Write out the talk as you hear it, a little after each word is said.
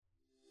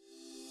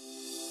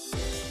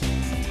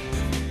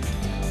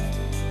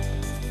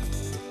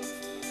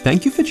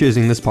Thank you for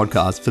choosing this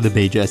podcast for the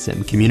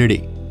BJSM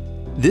community.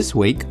 This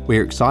week,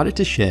 we're excited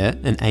to share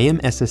an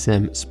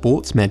AMSSM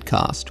Sports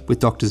Medcast with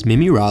Doctors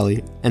Mimi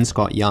Riley and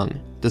Scott Young,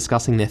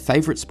 discussing their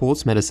favourite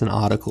sports medicine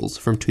articles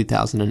from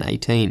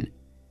 2018.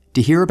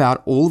 To hear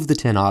about all of the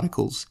 10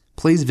 articles,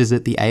 please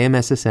visit the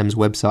AMSSM's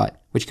website,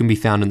 which can be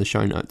found in the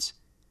show notes.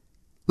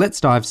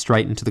 Let's dive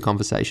straight into the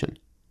conversation.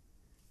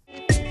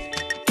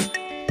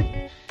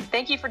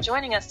 Thank you for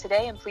joining us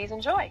today, and please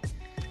enjoy.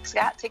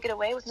 Scott, take it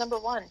away with number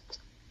one.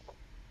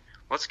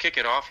 Let's kick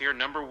it off here.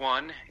 Number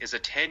one is a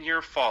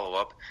 10-year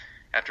follow-up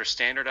after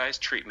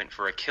standardized treatment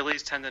for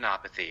Achilles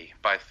tendinopathy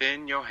by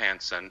Finn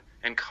Johansson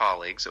and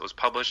colleagues. It was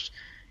published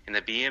in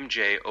the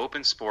BMJ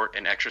Open Sport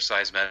and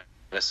Exercise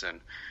Medicine.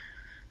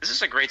 This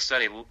is a great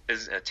study.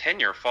 It's a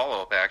 10-year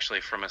follow-up,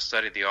 actually, from a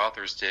study the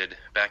authors did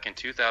back in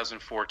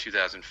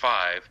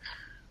 2004-2005,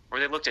 where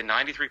they looked at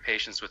 93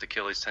 patients with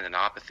Achilles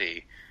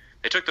tendinopathy.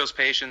 They took those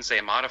patients, they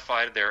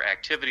modified their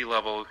activity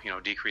level,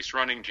 decreased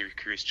running,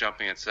 decreased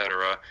jumping,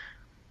 etc.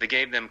 They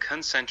gave them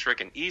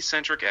concentric and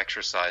eccentric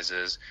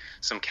exercises,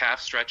 some calf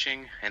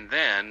stretching, and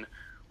then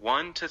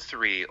 1 to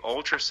 3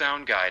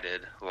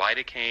 ultrasound-guided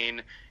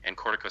lidocaine and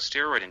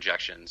corticosteroid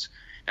injections.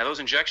 Now, those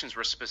injections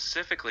were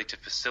specifically to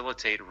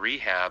facilitate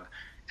rehab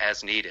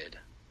as needed.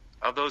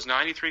 Of those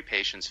 93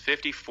 patients,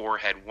 54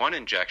 had 1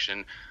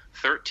 injection,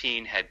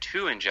 13 had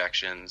 2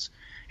 injections,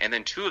 and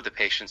then 2 of the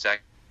patients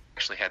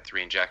actually had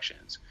 3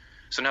 injections.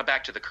 So now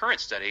back to the current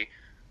study.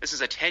 This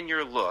is a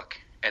 10-year look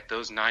at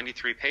those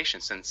 93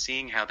 patients and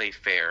seeing how they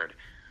fared.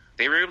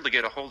 They were able to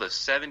get a hold of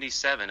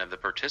 77 of the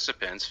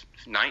participants,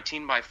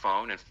 19 by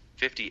phone and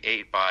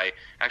 58 by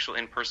actual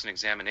in-person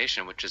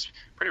examination, which is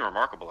pretty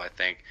remarkable, I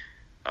think.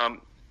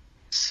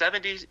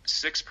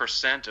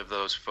 76% of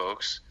those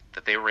folks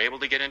that they were able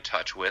to get in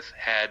touch with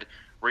had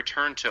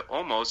returned to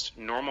almost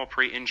normal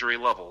pre-injury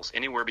levels,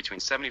 anywhere between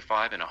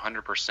 75 and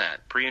 100%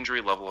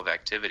 pre-injury level of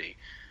activity,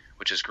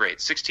 which is great.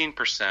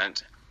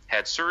 16%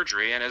 had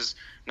surgery, and is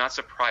not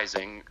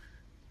surprising,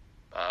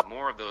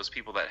 more of those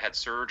people that had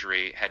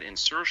surgery had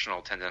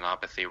insertional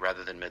tendinopathy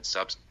rather than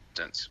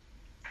mid-substance.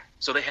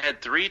 So they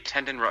had 3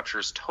 tendon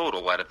ruptures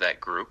total out of that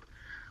group,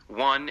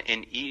 1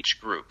 in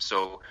each group.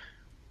 So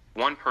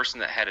one person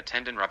that had a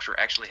tendon rupture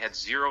actually had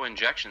 0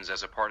 injections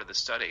as a part of the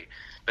study,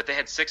 but they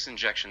had 6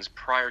 injections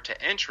prior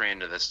to entry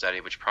into the study,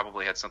 which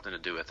probably had something to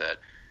do with it.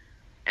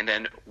 And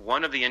then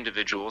one of the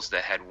individuals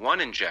that had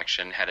 1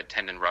 injection had a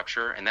tendon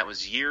rupture, and that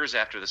was years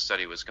after the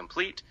study was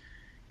complete.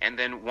 And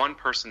then one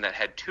person that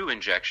had 2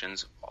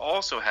 injections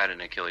also had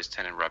an Achilles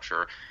tendon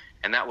rupture,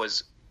 and that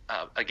was,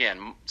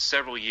 again,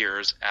 several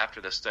years after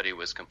the study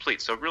was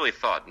complete. So really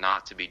thought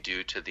not to be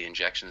due to the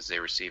injections they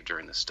received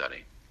during the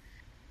study.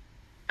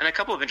 And a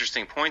couple of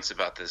interesting points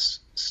about this,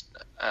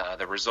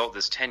 the result,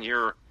 this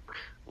 10-year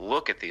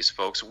look at these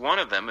folks. One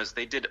of them is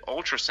they did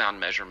ultrasound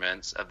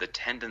measurements of the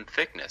tendon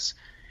thickness,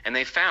 and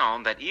they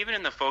found that even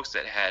in the folks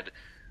that had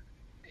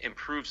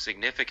improved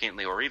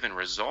significantly or even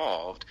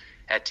resolved,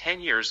 at 10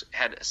 years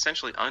had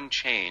essentially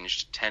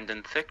unchanged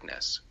tendon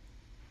thickness.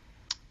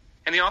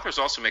 And the authors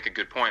also make a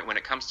good point when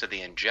it comes to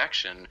the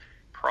injection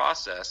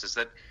process, is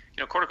that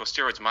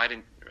corticosteroids might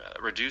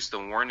reduce the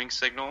warning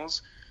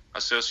signals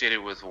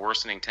associated with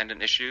worsening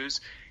tendon issues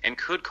and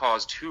could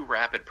cause too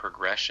rapid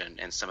progression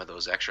in some of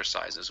those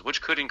exercises,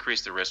 which could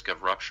increase the risk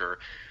of rupture.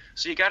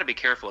 So you got to be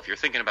careful if you're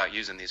thinking about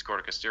using these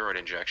corticosteroid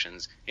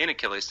injections in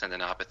Achilles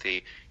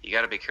tendinopathy. You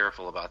got to be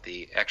careful about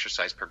the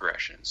exercise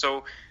progression.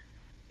 So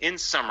in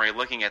summary,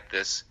 looking at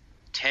this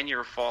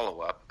 10-year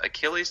follow-up,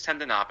 Achilles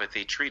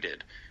tendinopathy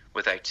treated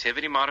with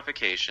activity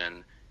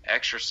modification,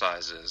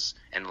 exercises,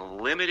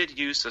 and limited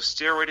use of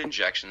steroid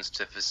injections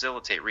to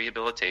facilitate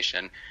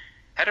rehabilitation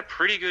had a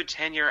pretty good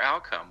 10-year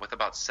outcome, with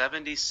about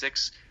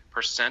 76%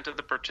 of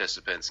the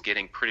participants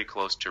getting pretty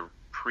close to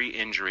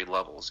pre-injury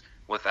levels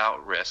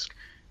without risk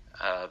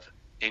of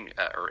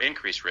or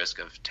increased risk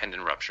of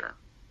tendon rupture.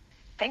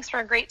 Thanks for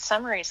a great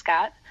summary,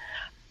 Scott.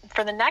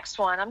 For the next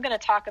one, I'm going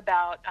to talk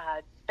about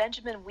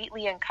Benjamin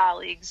Wheatley and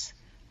colleagues'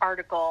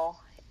 article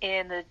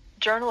in the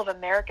Journal of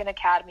American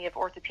Academy of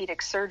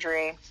Orthopedic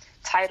Surgery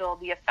titled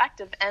 "The Effect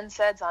of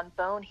NSAIDs on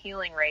Bone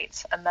Healing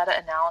Rates, a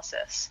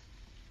Meta-Analysis."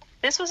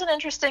 This was an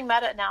interesting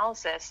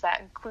meta-analysis that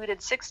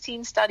included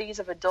 16 studies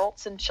of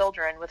adults and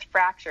children with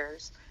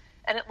fractures,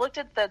 and it looked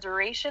at the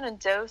duration and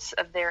dose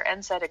of their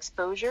NSAID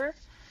exposure,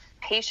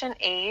 patient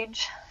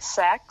age,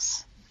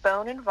 sex,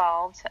 bone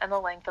involved, and the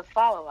length of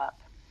follow-up.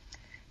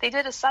 They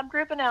did a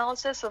subgroup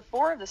analysis of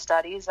 4 of the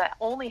studies that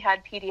only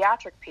had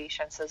pediatric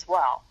patients as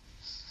well.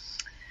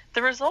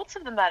 The results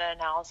of the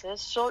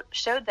meta-analysis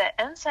showed that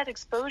NSAID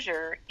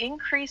exposure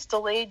increased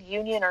delayed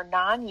union or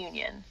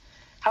non-union.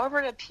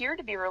 However, it appeared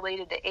to be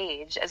related to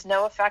age, as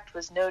no effect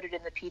was noted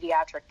in the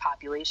pediatric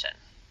population.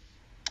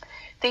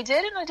 They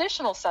did an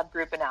additional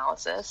subgroup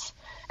analysis,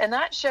 and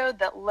that showed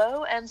that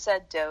low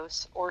NSAID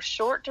dose or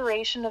short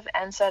duration of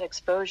NSAID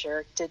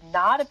exposure did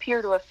not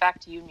appear to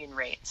affect union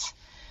rates.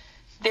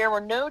 There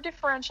were no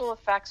differential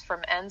effects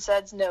from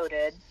NSAIDs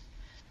noted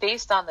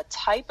based on the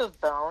type of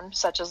bone,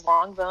 such as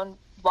long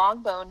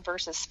bone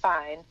versus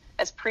spine,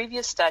 as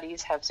previous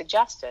studies have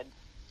suggested.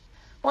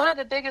 One of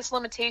the biggest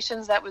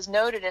limitations that was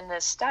noted in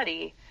this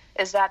study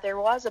is that there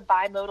was a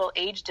bimodal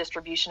age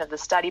distribution of the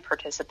study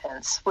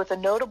participants, with a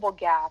notable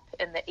gap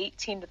in the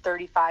 18 to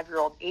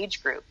 35-year-old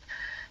age group.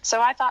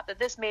 So I thought that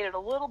this made it a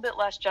little bit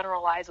less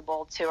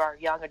generalizable to our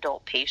young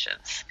adult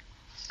patients.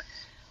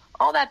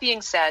 All that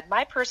being said,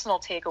 my personal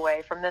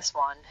takeaway from this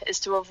one is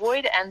to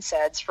avoid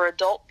NSAIDs for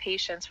adult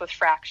patients with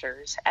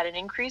fractures at an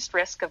increased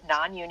risk of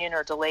non-union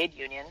or delayed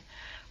union,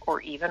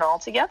 or even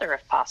altogether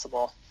if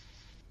possible.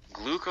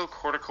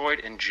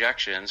 Glucocorticoid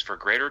injections for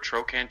greater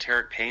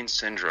trochanteric pain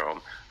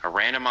syndrome, a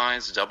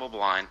randomized,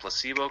 double-blind,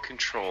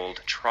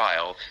 placebo-controlled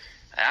trial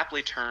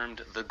aptly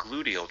termed the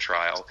Gluteal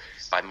Trial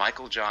by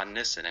Michael John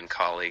Nissen and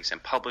colleagues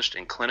and published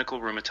in Clinical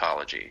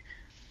Rheumatology.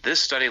 This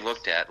study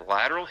looked at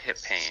lateral hip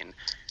pain.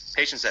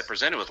 Patients that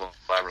presented with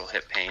lateral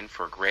hip pain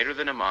for greater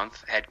than a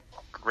month had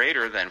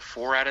greater than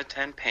 4 out of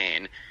 10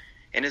 pain,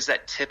 and is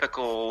that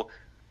typical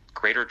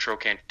greater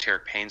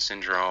trochanteric pain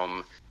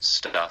syndrome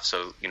stuff.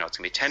 So, it's going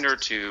to be tender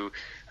to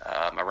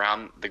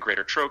around the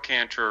greater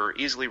trochanter,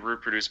 easily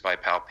reproduced by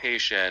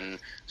palpation,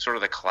 sort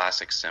of the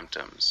classic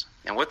symptoms.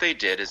 And what they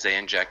did is they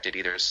injected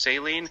either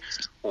saline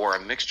or a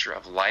mixture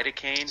of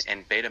lidocaine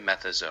and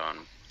betamethasone.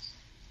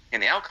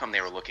 And the outcome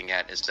they were looking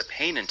at is the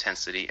pain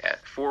intensity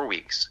at 4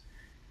 weeks.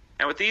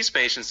 Now, with these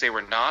patients, they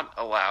were not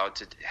allowed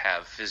to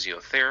have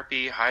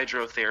physiotherapy,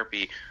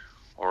 hydrotherapy,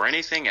 or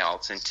anything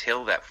else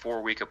until that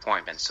 4-week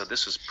appointment. So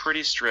this was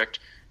pretty strict,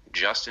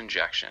 just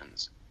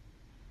injections.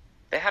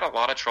 They had a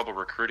lot of trouble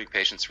recruiting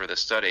patients for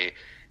this study.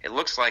 It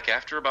looks like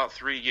after about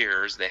 3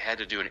 years, they had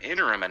to do an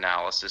interim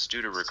analysis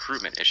due to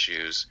recruitment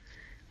issues.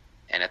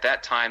 And at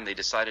that time, they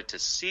decided to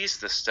cease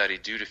the study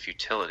due to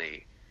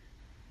futility.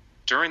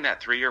 During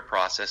that 3-year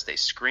process, they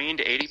screened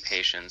 80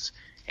 patients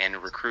and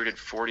recruited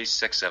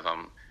 46 of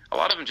them. A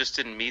lot of them just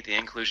didn't meet the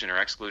inclusion or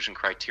exclusion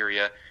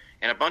criteria,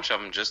 and a bunch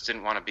of them just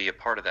didn't want to be a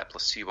part of that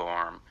placebo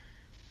arm.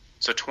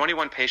 So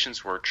 21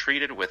 patients were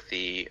treated with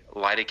the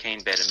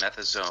lidocaine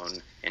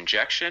betamethasone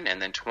injection,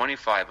 and then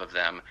 25 of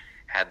them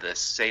had the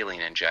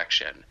saline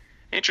injection.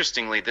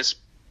 Interestingly, this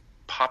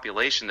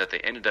population that they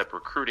ended up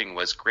recruiting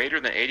was greater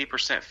than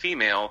 80%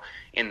 female,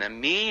 and the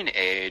mean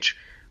age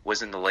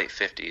was in the late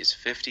 50s,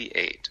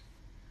 58.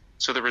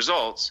 So the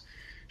results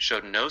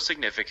showed no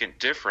significant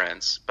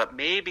difference, but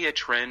maybe a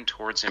trend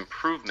towards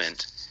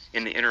improvement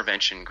in the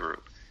intervention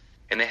group.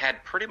 And they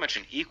had pretty much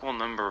an equal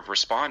number of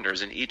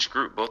responders in each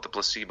group, both the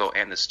placebo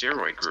and the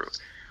steroid group.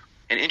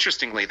 And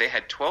interestingly, they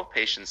had 12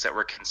 patients that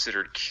were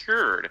considered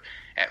cured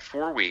at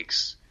 4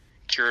 weeks,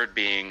 cured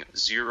being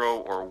 0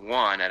 or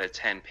 1 out of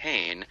 10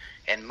 pain,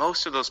 and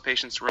most of those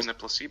patients were in the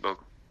placebo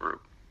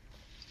group.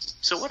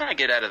 So what I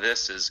get out of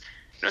this is,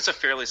 it's a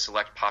fairly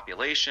select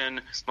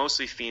population,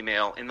 mostly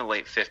female, in the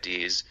late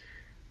 50s,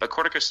 but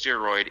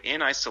corticosteroid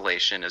in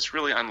isolation is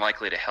really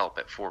unlikely to help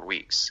at 4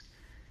 weeks.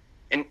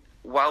 And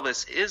while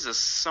this is a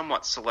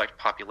somewhat select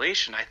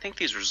population, I think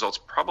these results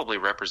probably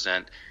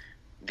represent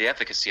the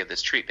efficacy of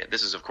this treatment.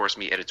 This is, of course,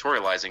 me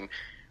editorializing,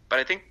 but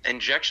I think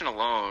injection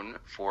alone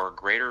for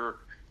greater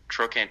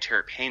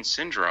trochanteric pain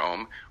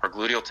syndrome or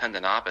gluteal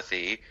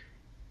tendinopathy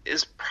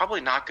is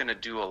probably not going to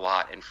do a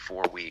lot in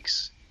 4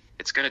 weeks.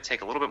 It's going to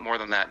take a little bit more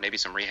than that, maybe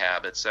some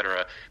rehab,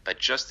 etc., but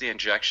just the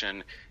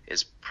injection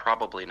is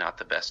probably not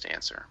the best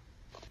answer.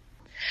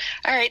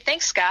 All right,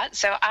 thanks, Scott.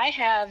 So I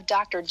have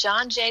Dr.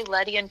 John J.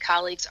 Leddy and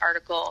colleagues'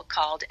 article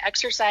called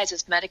Exercise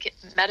is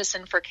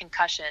Medicine for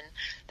Concussion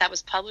that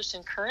was published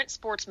in Current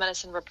Sports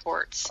Medicine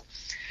Reports.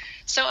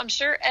 So I'm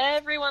sure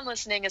everyone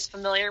listening is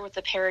familiar with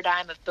the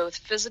paradigm of both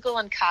physical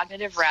and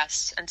cognitive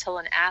rest until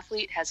an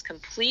athlete has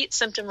complete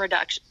symptom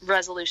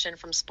resolution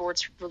from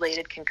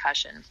sports-related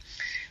concussion.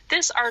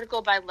 This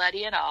article by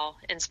Leddy et al.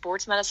 In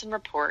Sports Medicine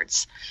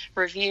Reports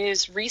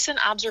reviews recent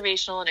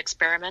observational and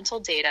experimental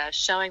data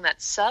showing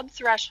that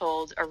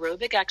sub-threshold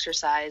aerobic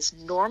exercise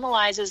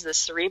normalizes the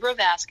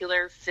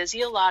cerebrovascular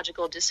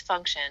physiological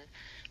dysfunction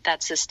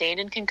that's sustained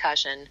in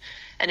concussion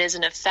and is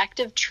an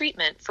effective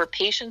treatment for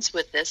patients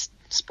with this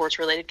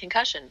sports-related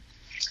concussion.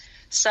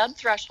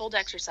 Sub-threshold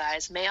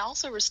exercise may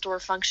also restore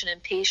function in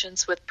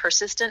patients with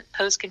persistent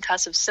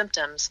post-concussive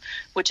symptoms,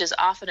 which is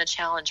often a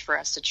challenge for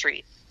us to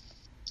treat.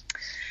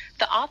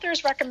 The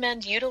authors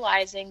recommend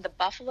utilizing the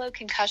Buffalo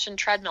Concussion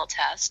Treadmill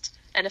Test,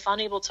 and if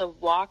unable to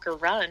walk or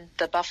run,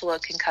 the Buffalo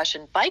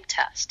Concussion Bike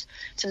Test,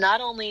 to not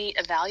only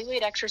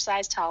evaluate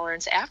exercise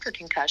tolerance after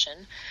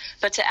concussion,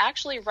 but to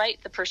actually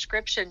write the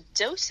prescription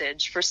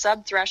dosage for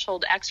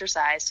sub-threshold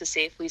exercise to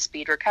safely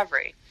speed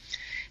recovery.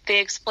 They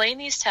explain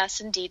these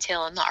tests in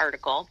detail in the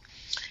article,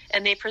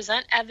 and they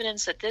present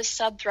evidence that this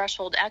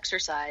sub-threshold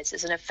exercise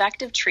is an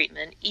effective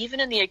treatment even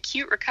in the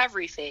acute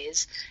recovery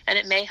phase, and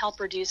it may help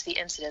reduce the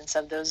incidence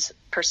of those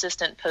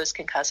persistent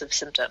post-concussive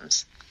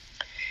symptoms.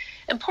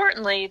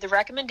 Importantly, the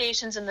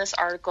recommendations in this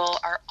article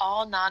are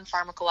all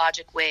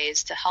non-pharmacologic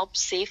ways to help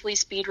safely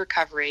speed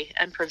recovery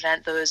and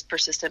prevent those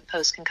persistent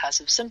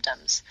post-concussive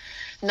symptoms.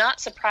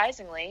 Not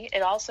surprisingly,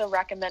 it also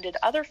recommended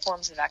other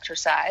forms of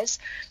exercise,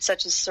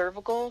 such as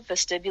cervical,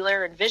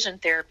 vestibular, and vision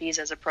therapies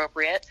as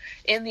appropriate,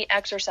 in the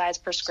exercise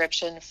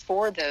prescription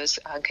for those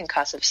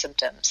concussive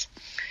symptoms.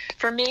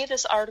 For me,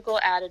 this article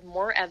added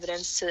more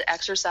evidence to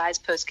exercise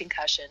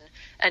post-concussion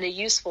and a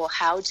useful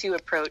how-to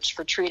approach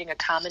for treating a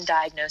common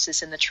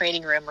diagnosis in the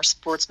training room or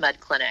sports med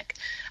clinic.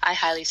 I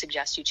highly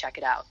suggest you check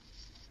it out.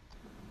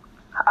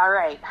 All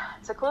right,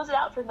 to close it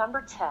out for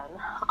number 10,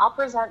 I'll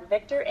present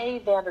Victor A.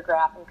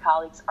 Vandergraaf and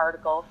colleagues'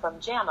 article from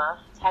JAMA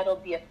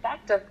titled The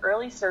Effect of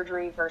Early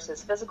Surgery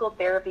versus Physical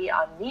Therapy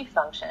on Knee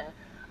Function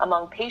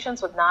Among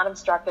Patients with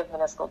Non-Obstructive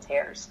Meniscal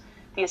Tears,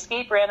 the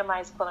ESCAPE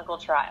Randomized Clinical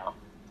Trial.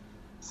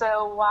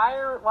 So why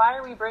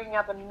are we bringing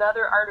up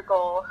another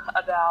article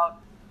about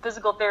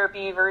physical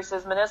therapy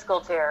versus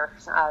meniscal tear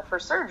for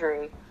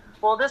surgery?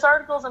 Well, this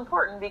article is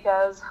important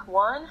because,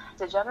 one,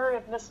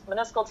 degenerative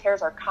meniscal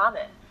tears are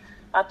common.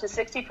 Up to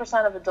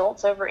 60% of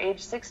adults over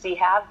age 60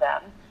 have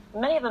them.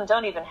 Many of them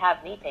don't even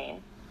have knee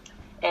pain.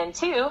 And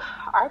two,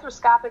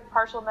 arthroscopic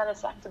partial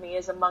meniscectomy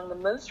is among the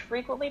most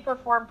frequently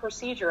performed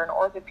procedure in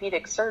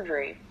orthopedic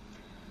surgery.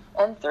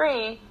 And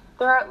three,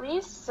 there are at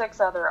least 6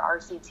 other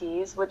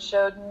RCTs which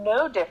showed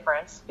no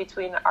difference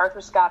between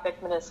arthroscopic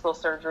meniscal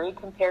surgery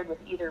compared with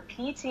either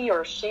PT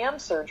or sham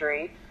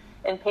surgery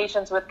in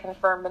patients with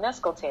confirmed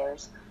meniscal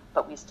tears,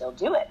 but we still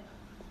do it.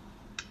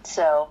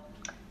 So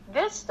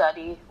this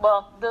study,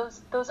 well,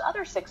 those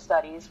other 6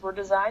 studies were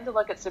designed to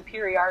look at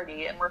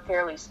superiority and were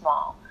fairly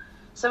small.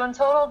 So in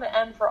total, the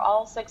N for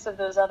all 6 of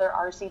those other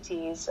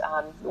RCTs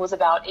was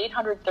about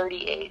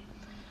 838.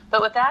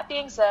 But with that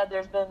being said,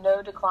 there's been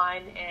no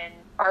decline in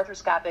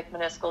arthroscopic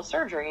meniscal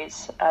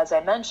surgeries, as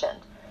I mentioned.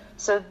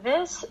 So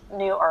this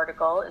new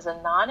article is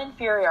a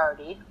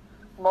non-inferiority,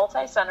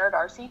 multi-centered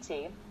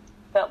RCT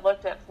that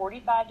looked at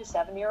 45 to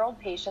 70-year-old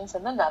patients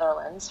in the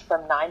Netherlands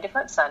from 9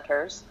 different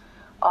centers,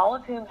 all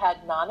of whom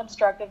had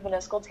non-obstructive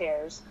meniscal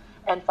tears,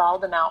 and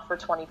followed them out for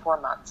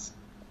 24 months.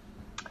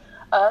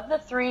 Of the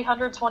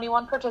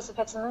 321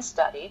 participants in the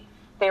study,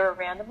 they were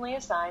randomly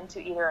assigned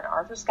to either an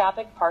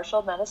arthroscopic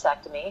partial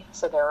meniscectomy,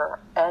 so there were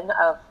N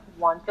of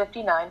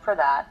 159 for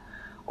that,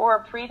 or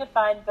a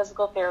predefined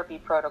physical therapy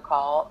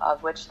protocol,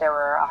 of which there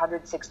were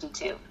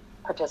 162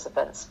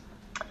 participants.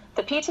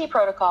 The PT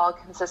protocol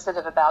consisted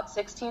of about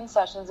 16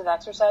 sessions of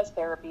exercise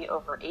therapy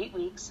over 8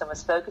 weeks and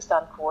was focused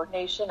on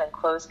coordination and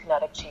closed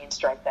kinetic chain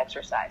strength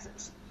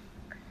exercises.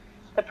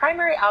 The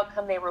primary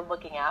outcome they were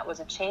looking at was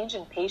a change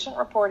in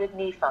patient-reported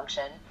knee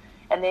function,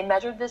 and they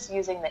measured this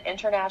using the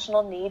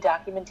International Knee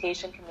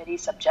Documentation Committee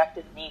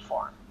Subjective Knee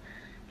Form.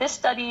 This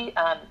study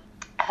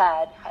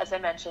had, as I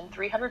mentioned,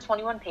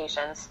 321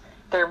 patients.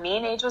 Their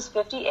mean age was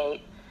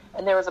 58,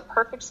 and there was a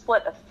perfect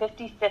split of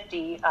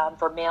 50-50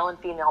 for male and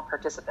female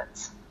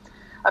participants.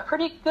 A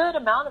pretty good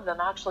amount of them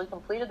actually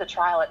completed the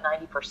trial at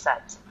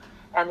 90%,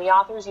 and the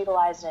authors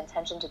utilized an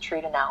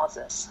intention-to-treat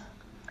analysis.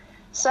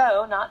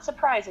 So, not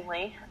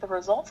surprisingly, the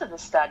results of the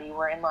study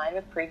were in line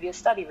with previous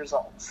study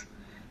results.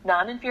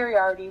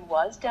 Non-inferiority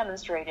was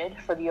demonstrated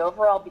for the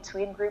overall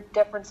between-group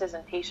differences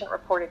in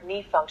patient-reported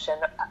knee function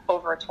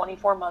over a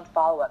 24-month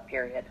follow-up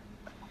period.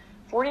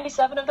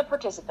 47 of the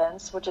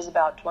participants, which is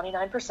about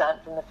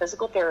 29% from the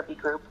physical therapy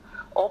group,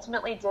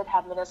 ultimately did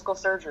have meniscal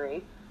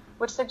surgery,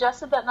 which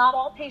suggested that not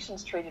all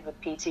patients treated with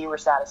PT were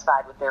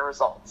satisfied with their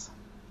results.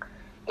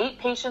 8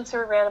 patients who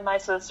were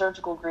randomized to the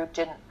surgical group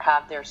didn't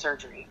have their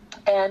surgery.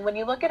 And when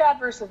you look at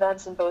adverse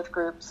events in both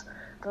groups,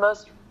 the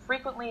most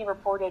frequently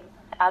reported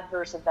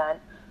adverse event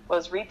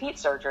was repeat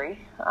surgery.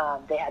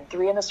 They had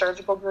 3 in the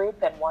surgical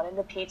group and 1 in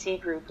the PT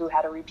group who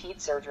had a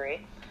repeat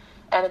surgery,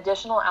 and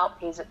additional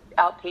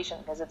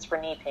outpatient visits for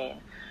knee pain.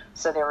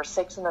 So there were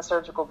 6 in the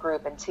surgical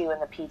group and 2 in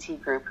the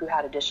PT group who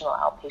had additional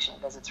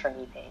outpatient visits for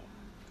knee pain.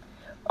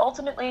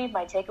 Ultimately,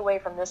 my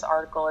takeaway from this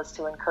article is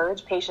to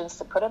encourage patients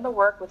to put in the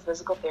work with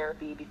physical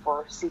therapy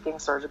before seeking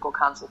surgical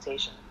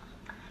consultation.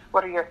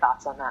 What are your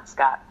thoughts on that,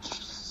 Scott?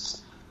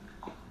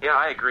 Yeah,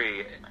 I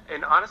agree.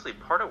 And honestly,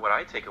 part of what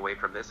I take away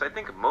from this, I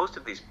think most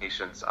of these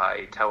patients,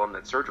 I tell them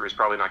that surgery is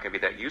probably not going to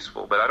be that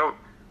useful, but I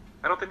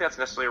don't think that's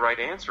necessarily the right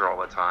answer all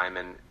the time.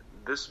 And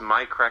this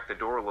might crack the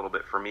door a little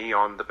bit for me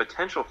on the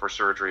potential for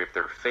surgery if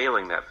they're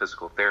failing that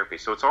physical therapy.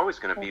 So it's always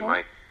going to be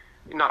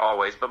not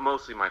always, but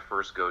mostly my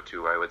first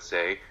go-to, I would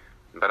say.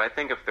 But I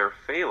think if they're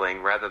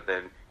failing, rather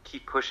than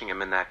keep pushing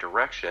them in that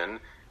direction,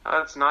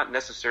 it's not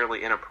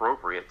necessarily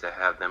inappropriate to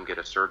have them get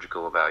a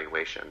surgical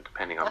evaluation,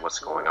 depending on what's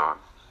going on.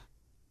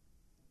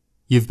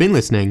 You've been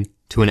listening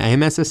to an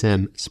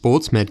AMSSM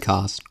Sports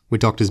Medcast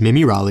with Drs.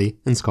 Mimi Raleigh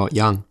and Scott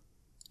Young.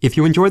 If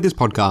you enjoyed this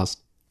podcast,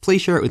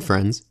 please share it with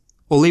friends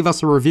or leave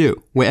us a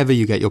review wherever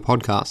you get your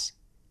podcasts.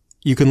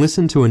 You can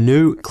listen to a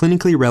new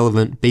clinically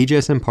relevant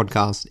BJSM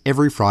podcast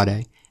every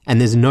Friday, and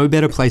there's no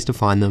better place to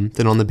find them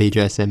than on the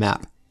BJSM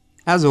app.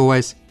 As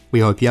always,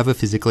 we hope you have a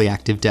physically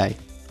active day.